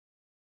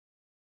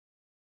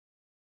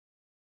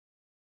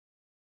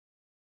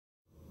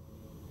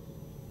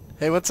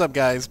Hey, what's up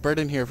guys?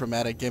 Burden here from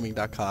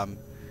addictgaming.com,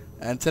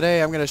 and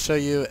today I'm going to show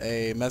you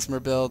a Mesmer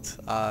build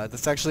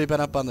that's actually been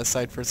up on the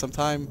site for some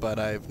time, but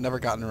I've never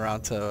gotten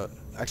around to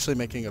actually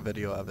making a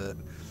video of it.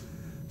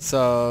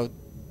 So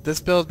this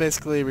build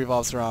basically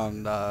revolves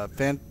around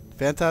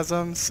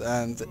phantasms,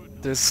 and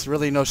there's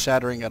really no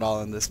shattering at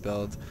all in this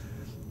build.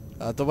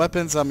 The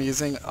weapons I'm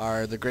using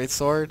are the great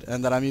sword,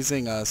 and then I'm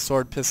using a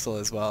sword pistol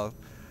as well.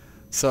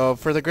 So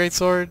for the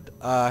greatsword,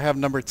 I have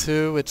number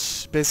 2,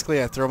 which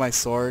basically I throw my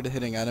sword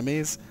hitting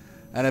enemies,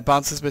 and it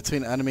bounces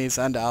between enemies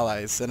and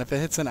allies. And if it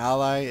hits an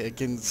ally, it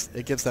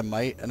gives them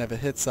might, and if it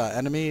hits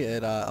enemy,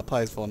 it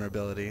applies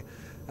vulnerability,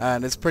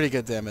 and it's pretty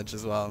good damage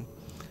as well.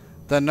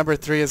 Then number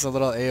 3 is a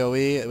little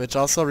AoE, which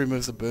also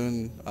removes a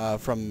boon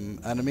from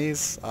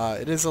enemies.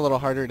 It is a little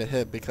harder to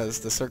hit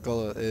because the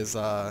circle is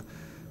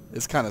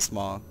kind of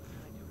small.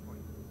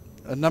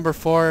 Number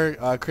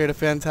 4, create a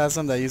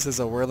Phantasm that uses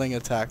a whirling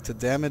attack to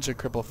damage and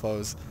cripple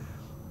foes.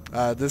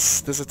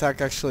 This attack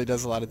actually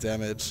does a lot of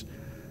damage,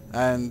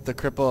 and the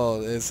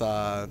cripple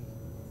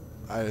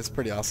is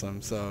pretty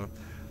awesome. So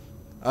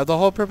the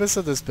whole purpose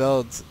of this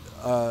build,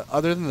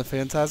 other than the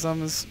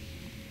Phantasms,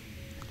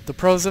 the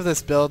pros of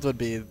this build would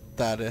be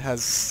that it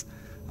has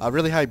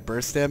really high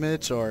burst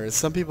damage, or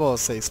some people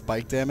say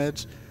spike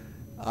damage,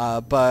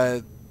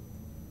 but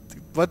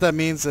what that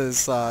means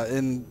is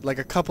in like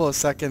a couple of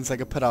seconds I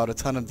could put out a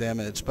ton of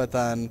damage, but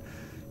then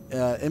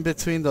in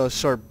between those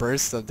short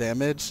bursts of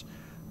damage,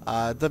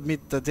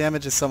 the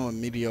damage is somewhat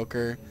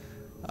mediocre,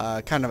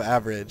 kind of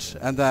average,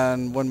 and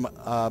then when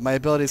my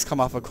abilities come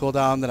off a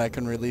cooldown, then I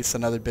can release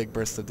another big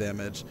burst of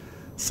damage.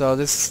 So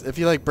this, if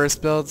you like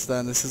burst builds,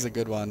 then this is a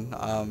good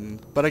one.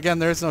 But again,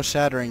 there is no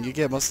shattering. You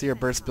get most of your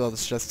burst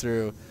builds just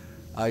through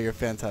your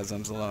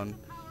phantasms alone.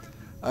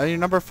 Your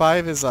number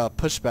 5 is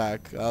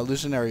pushback,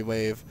 illusionary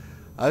wave.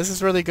 This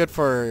is really good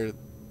for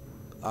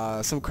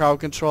some crowd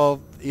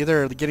control,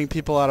 either getting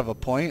people out of a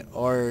point,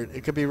 or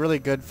it could be really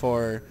good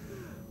for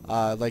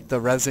like the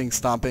rezzing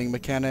stomping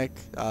mechanic.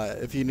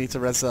 If you need to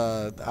res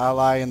a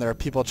ally and there are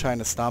people trying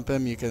to stomp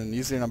him, you can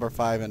use your number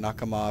 5 and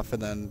knock him off,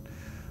 and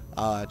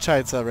then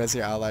try to res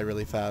your ally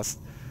really fast.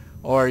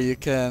 Or you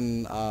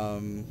can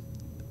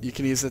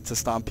use it to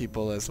stomp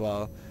people as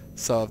well.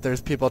 So if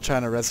there's people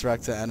trying to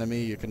resurrect an enemy,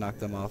 you can knock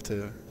them off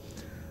too.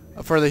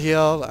 For the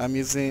heal, I'm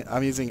using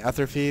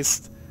Ether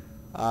Feast.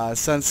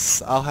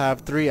 Since I'll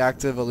have 3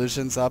 active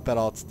illusions up at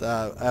all,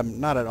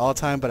 not at all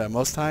time, but at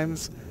most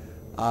times,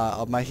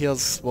 my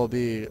heals will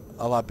be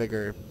a lot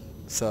bigger.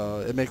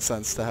 So it makes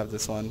sense to have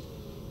this one.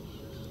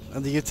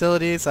 And the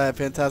utilities, I have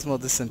Phantasmal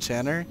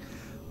Disenchanter,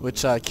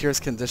 which cures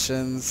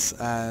conditions,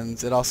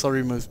 and it also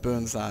removes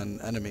boons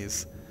on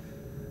enemies.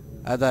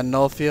 And then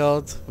Null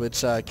Field,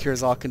 which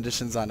cures all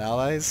conditions on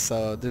allies.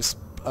 So there's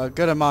a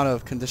good amount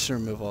of condition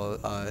removal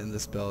in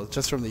this build,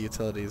 just from the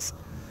utilities.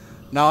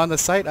 Now on the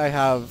site I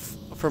have,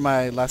 for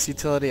my last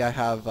utility, I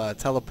have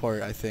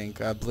Teleport, I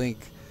think, Blink,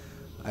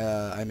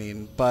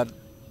 but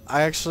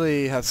I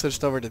actually have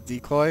switched over to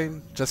Decoy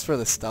just for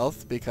the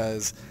stealth,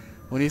 because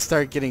when you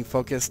start getting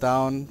focused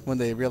down, when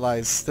they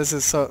realize, this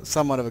is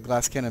somewhat of a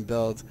glass cannon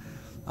build,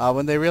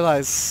 when they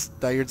realize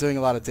that you're doing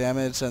a lot of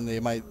damage and they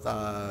might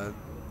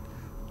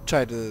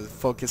try to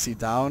focus you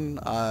down,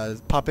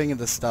 popping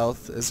into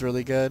stealth is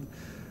really good.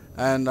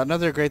 And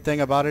another great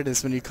thing about it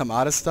is when you come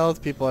out of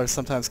stealth, people are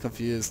sometimes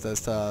confused as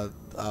to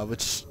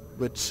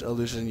which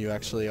illusion you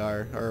actually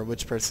are, or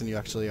which person you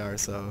actually are.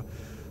 So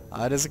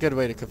it is a good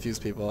way to confuse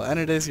people, and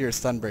it is your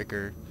stun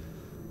breaker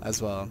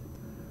as well.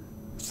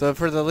 So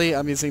for the elite,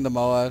 I'm using the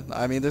MOA.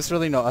 I mean, there's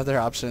really no other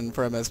option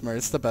for a Mesmer.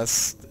 It's the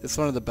best. It's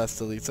one of the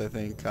best elites, I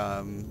think.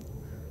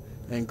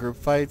 In group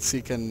fights,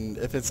 you can,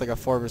 if it's like a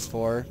 4 vs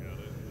 4.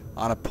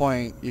 On a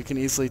point, you can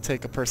easily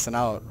take a person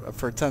out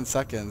for 10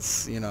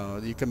 seconds. You know,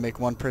 you can make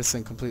one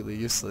person completely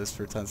useless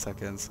for 10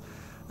 seconds.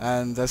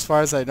 And as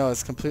far as I know,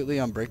 it's completely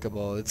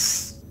unbreakable.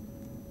 It's,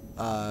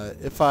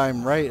 if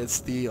I'm right,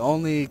 it's the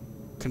only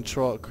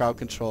crowd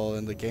control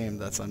in the game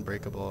that's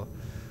unbreakable.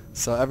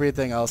 So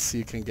everything else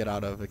you can get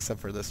out of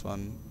except for this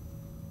one.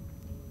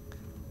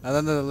 And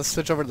then let's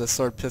switch over to the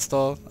sword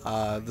pistol.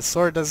 The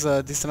sword does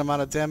a decent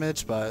amount of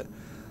damage, but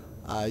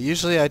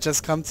usually I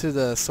just come to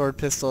the sword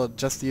pistol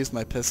just to use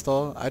my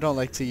pistol. I don't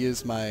like to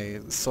use my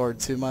sword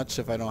too much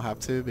if I don't have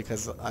to,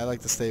 because I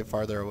like to stay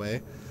farther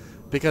away.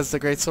 Because the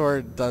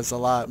greatsword does a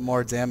lot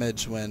more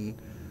damage when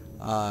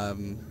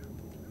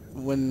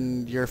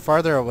you're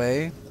farther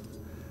away.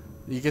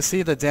 You can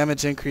see the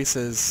damage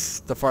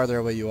increases the farther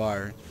away you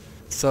are.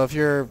 So if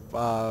you're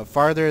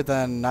farther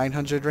than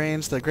 900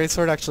 range, the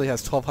greatsword actually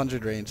has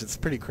 1200 range. It's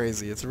pretty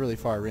crazy. It's a really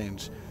far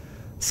range.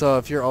 So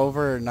if you're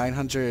over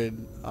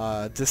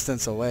 900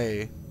 distance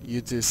away,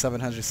 you do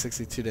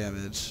 762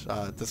 damage.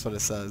 That's what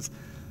it says.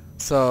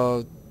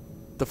 So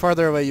the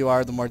farther away you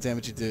are, the more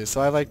damage you do. So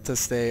I like to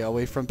stay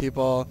away from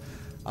people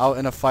out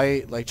in a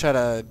fight. Like, try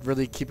to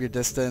really keep your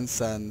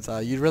distance, and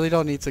you really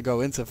don't need to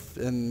go into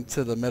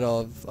the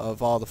middle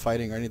of all the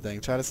fighting or anything.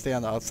 Try to stay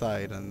on the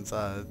outside and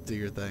do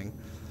your thing.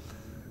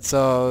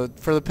 So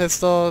for the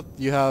pistol,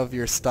 you have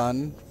your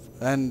stun,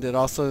 and it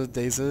also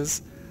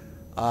dazes.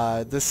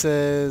 This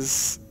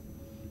is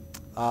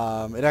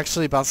it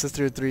actually bounces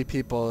through 3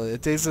 people.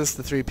 It dazes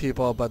the 3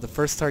 people, but the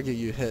first target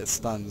you hit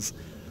stuns.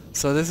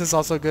 So this is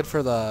also good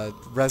for the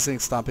resing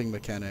stomping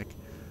mechanic.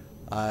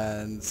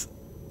 And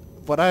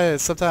what I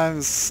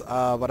sometimes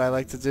what I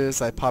like to do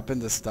is I pop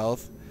into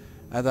stealth,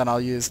 and then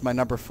I'll use my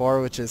number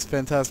 4, which is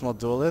Phantasmal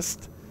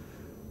Duelist,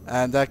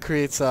 and that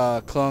creates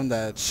a clone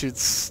that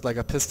shoots like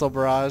a pistol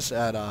barrage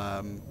at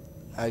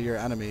your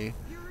enemy,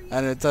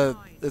 and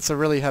it's a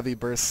really heavy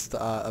burst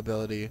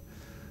ability.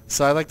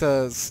 So I like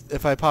to,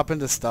 if I pop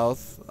into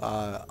stealth,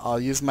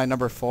 I'll use my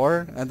number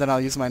 4, and then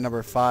I'll use my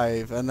number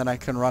 5, and then I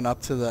can run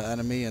up to the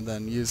enemy and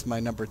then use my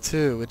number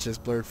 2, which is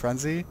Blurred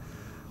Frenzy.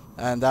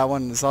 And that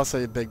one is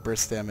also a big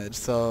burst damage.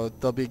 So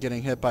they'll be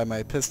getting hit by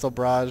my Pistol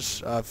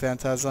Barrage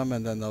Phantasm,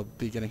 and then they'll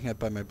be getting hit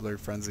by my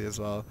Blurred Frenzy as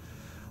well.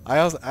 I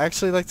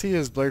actually like to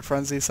use Blurred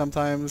Frenzy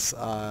sometimes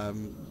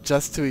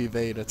just to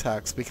evade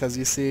attacks, because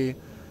you see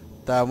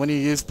that when you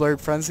use Blurred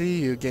Frenzy,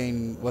 you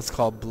gain what's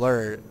called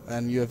Blur,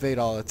 and you evade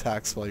all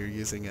attacks while you're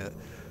using it.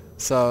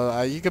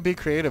 So you could be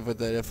creative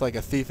with it. If like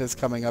a thief is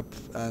coming up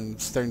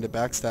and starting to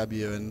backstab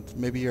you, and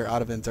maybe you're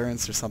out of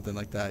endurance or something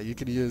like that, you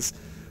could use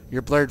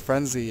your Blurred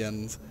Frenzy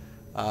and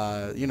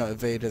you know,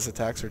 evade his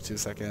attacks for 2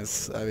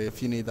 seconds. I mean,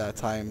 if you need that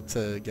time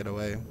to get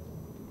away.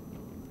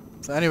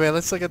 So anyway,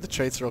 let's look at the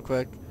traits real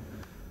quick.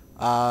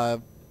 I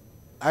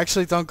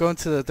actually don't go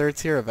into the 3rd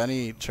tier of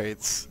any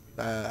traits.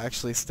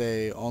 Actually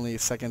stay only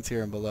 2nd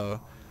tier and below.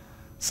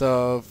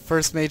 So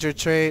first major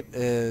trait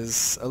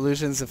is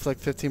illusions inflict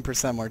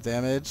 15% more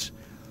damage,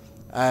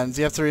 and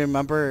you have to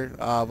remember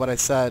what I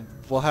said.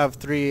 We'll have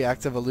 3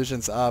 active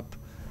illusions up.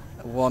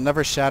 We'll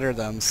never shatter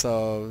them,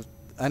 so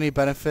any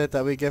benefit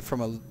that we get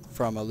from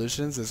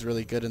illusions is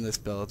really good in this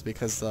build,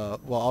 because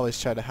we'll always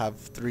try to have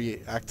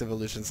 3 active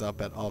illusions up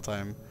at all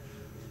time.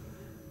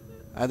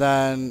 And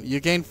then you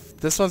gain,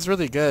 this one's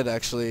really good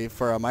actually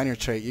for a minor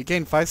trait. You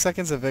gain 5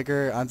 seconds of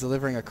vigor on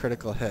delivering a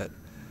critical hit.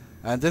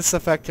 And this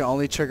effect can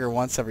only trigger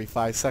once every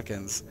 5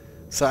 seconds.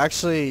 So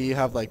actually you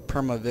have like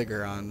perma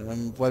vigor on.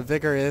 And what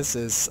vigor is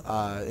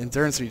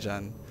endurance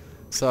regen.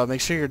 So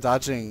make sure you're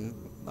dodging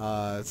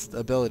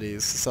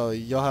abilities. So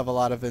you'll have a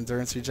lot of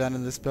endurance regen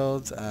in this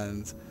build,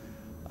 and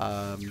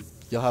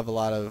you'll have a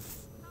lot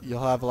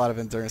of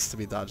endurance to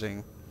be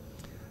dodging.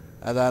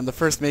 And then the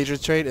first major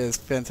trait is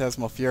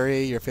Phantasmal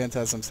Fury. Your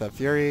phantasms have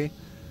fury.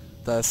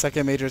 The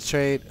second major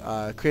trait,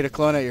 create a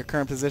clone at your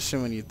current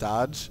position when you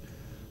dodge.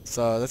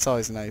 So that's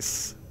always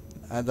nice.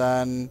 And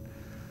then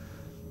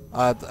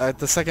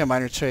the second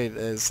minor trait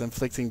is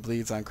inflicting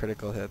bleeds on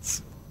critical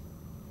hits.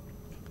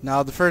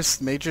 Now the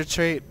first major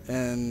trait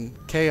in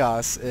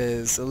Chaos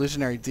is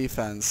illusionary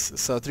defense.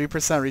 So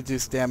 3%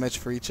 reduced damage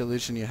for each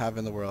illusion you have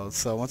in the world.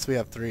 So once we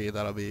have 3,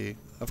 that'll be,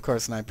 of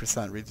course,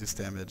 9% reduced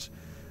damage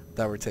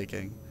that we're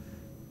taking.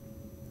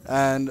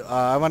 And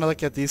I want to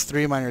look at these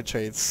 3 minor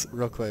traits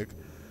real quick.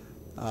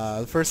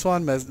 The first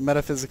one,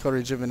 Metaphysical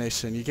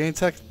Rejuvenation. You gain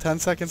 10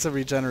 seconds of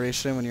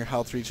regeneration when your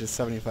health reaches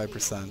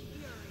 75%.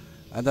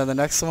 And then the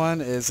next one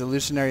is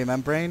Illusionary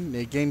Membrane.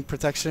 You gain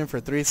protection for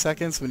 3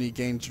 seconds when you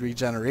gain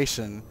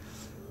regeneration.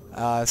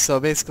 So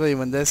basically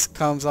when this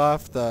comes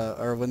off,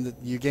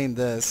 you gain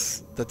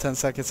this, the 10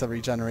 seconds of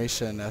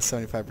regeneration at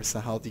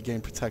 75% health, you gain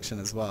protection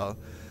as well.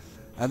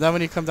 And then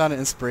when you come down to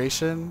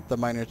Inspiration, the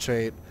minor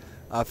trait,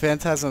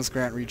 Phantasms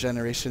grant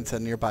regeneration to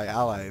nearby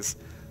allies.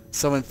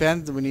 So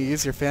when you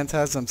use your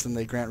Phantasms and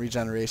they grant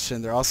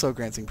regeneration, they're also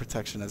granting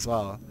protection as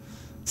well.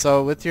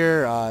 So with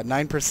your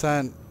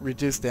 9%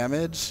 reduced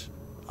damage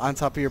on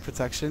top of your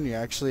protection, you're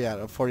actually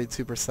at a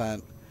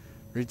 42%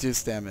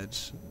 reduced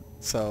damage.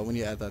 So when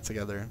you add that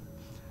together.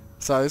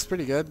 So it's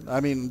pretty good.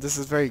 I mean, this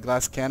is very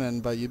glass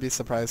cannon, but you'd be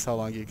surprised how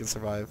long you can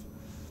survive.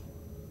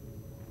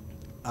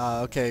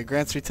 Okay,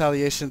 grants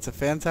retaliation to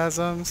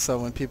phantasms, so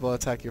when people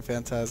attack your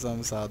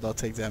phantasms, they'll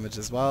take damage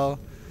as well.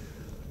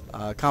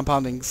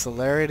 Compounding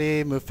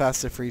celerity, move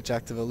faster for each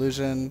active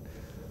illusion,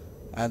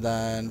 and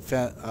then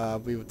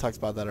we talked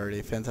about that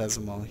already,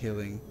 phantasmal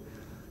healing.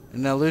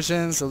 In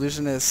illusions,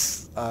 illusion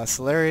is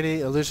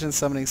celerity. Illusion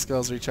summoning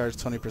skills recharge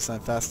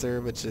 20%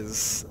 faster, which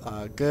is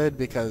good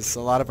because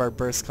a lot of our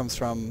burst comes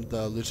from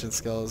the illusion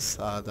skills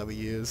that we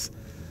use.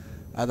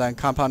 And then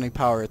compounding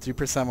power,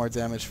 3% more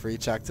damage for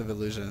each active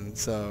illusion.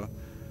 So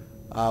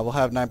we'll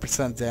have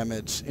 9%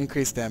 damage,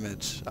 increased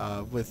damage,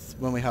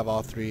 when we have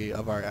all 3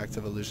 of our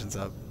active illusions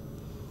up.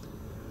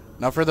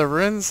 Now for the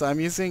runes, I'm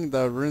using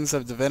the Runes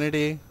of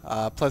Divinity,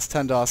 plus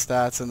 10 to all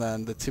stats, and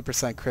then the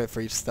 2% crit for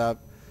each step.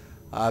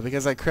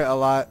 Because I crit a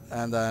lot,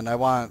 and then I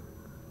want,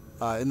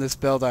 in this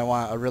build, I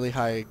want a really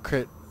high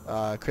crit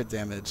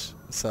damage.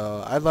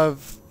 So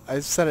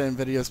I've said it in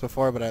videos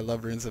before, but I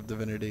love Runes of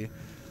Divinity.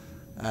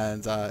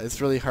 And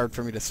it's really hard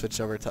for me to switch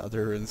over to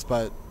other runes,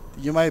 but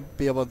you might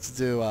be able to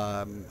do,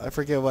 I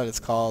forget what it's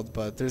called,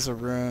 but there's a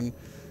rune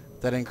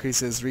that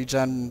increases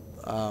regen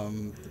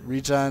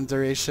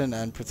duration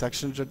and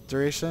protection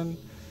duration.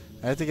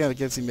 And I think it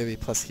gives you maybe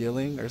plus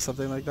healing or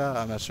something like that,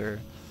 I'm not sure.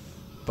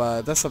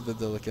 But that's something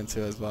to look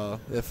into as well,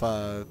 if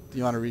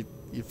you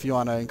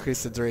want to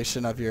increase the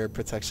duration of your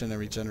protection and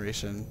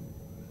regeneration.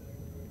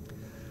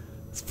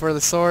 For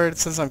the sword,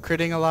 since I'm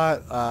critting a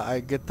lot, I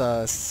get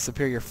the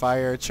superior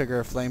fire, trigger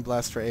a flame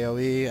blast for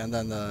AoE, and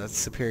then the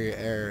superior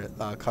air,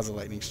 cause a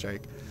lightning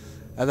strike.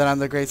 And then on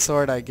the great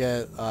sword, I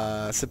get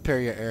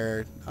superior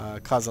air,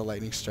 cause a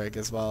lightning strike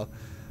as well.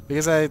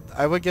 Because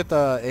I would get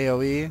the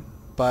AoE,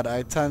 but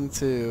I tend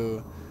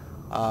to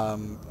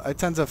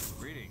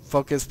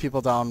focus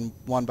people down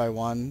one by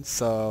one,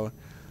 so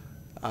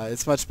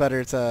it's much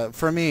better to,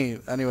 for me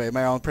anyway,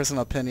 my own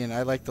personal opinion,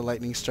 I like the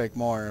lightning strike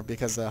more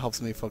because it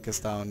helps me focus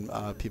down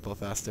people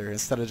faster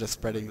instead of just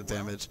spreading the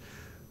damage.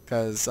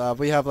 Because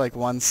we have like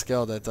one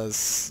skill that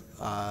does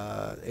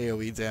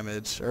AoE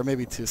damage, or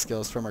maybe two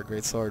skills from our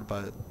greatsword,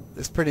 but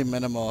it's pretty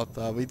minimal.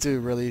 We do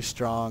really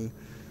strong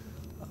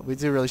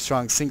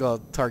single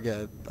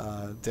target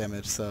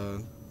damage,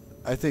 so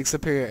I think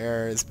superior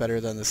air is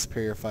better than the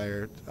superior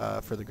fire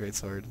for the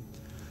greatsword.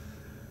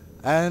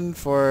 And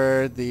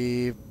for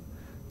the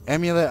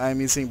amulet,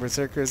 I'm using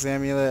Berserker's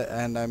amulet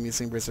and I'm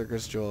using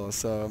Berserker's jewel.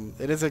 So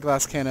it is a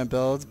glass cannon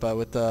build, but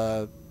with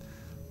the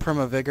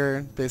perma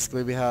vigor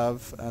basically we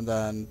have, and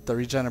then the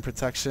regen and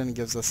protection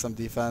gives us some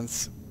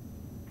defense,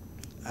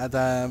 and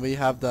then we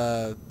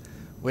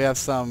have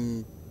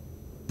some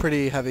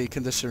pretty heavy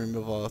condition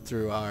removal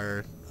through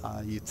our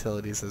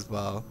utilities as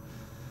well.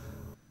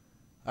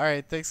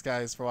 Alright, thanks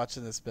guys for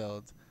watching this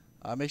build.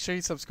 Make sure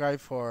you subscribe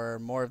for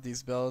more of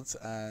these builds,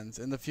 and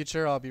in the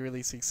future I'll be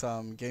releasing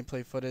some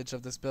gameplay footage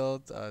of this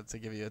build to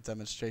give you a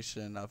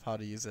demonstration of how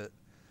to use it.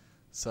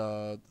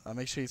 So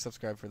make sure you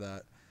subscribe for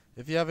that.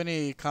 If you have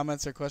any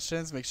comments or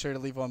questions, make sure to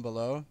leave one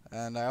below,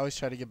 and I always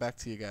try to get back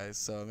to you guys,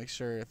 so make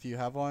sure if you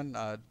have one,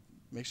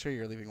 make sure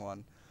you're leaving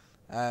one.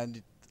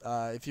 And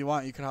if you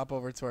want, you can hop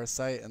over to our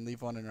site and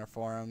leave one in our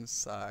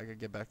forums. I could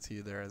get back to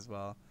you there as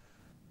well.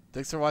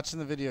 Thanks for watching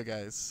the video,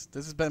 guys.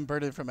 This has been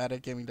Burden from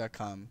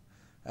AddictGaming.com.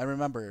 And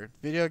remember,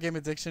 video game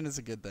addiction is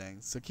a good thing,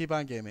 so keep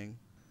on gaming.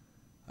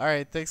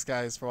 Alright, thanks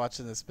guys for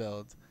watching this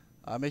build.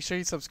 Make sure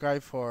you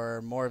subscribe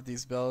for more of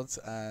these builds,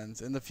 and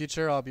in the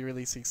future I'll be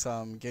releasing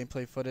some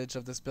gameplay footage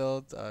of this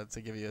build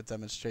to give you a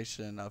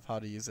demonstration of how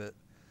to use it.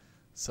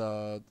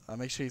 So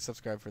make sure you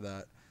subscribe for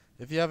that.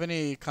 If you have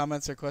any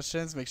comments or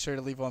questions, make sure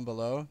to leave one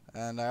below,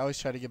 and I always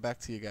try to get back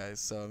to you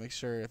guys, so make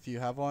sure if you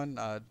have one,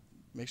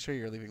 make sure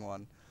you're leaving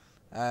one.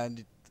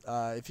 And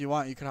if you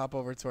want, you can hop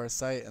over to our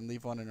site and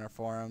leave one in our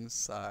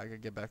forums. I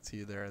could get back to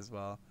you there as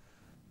well.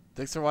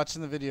 Thanks for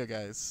watching the video,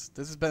 guys.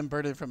 This has been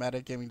Burden from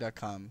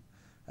AddictGaming.com.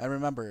 And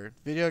remember,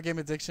 video game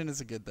addiction is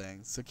a good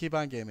thing, so keep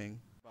on gaming.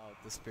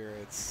 About the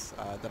spirits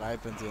that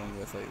I've been dealing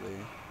with lately.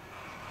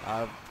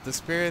 The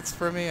spirits,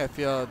 for me, I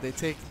feel they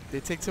take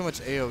too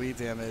much AoE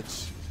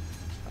damage.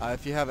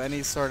 If you have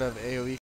any sort of AoE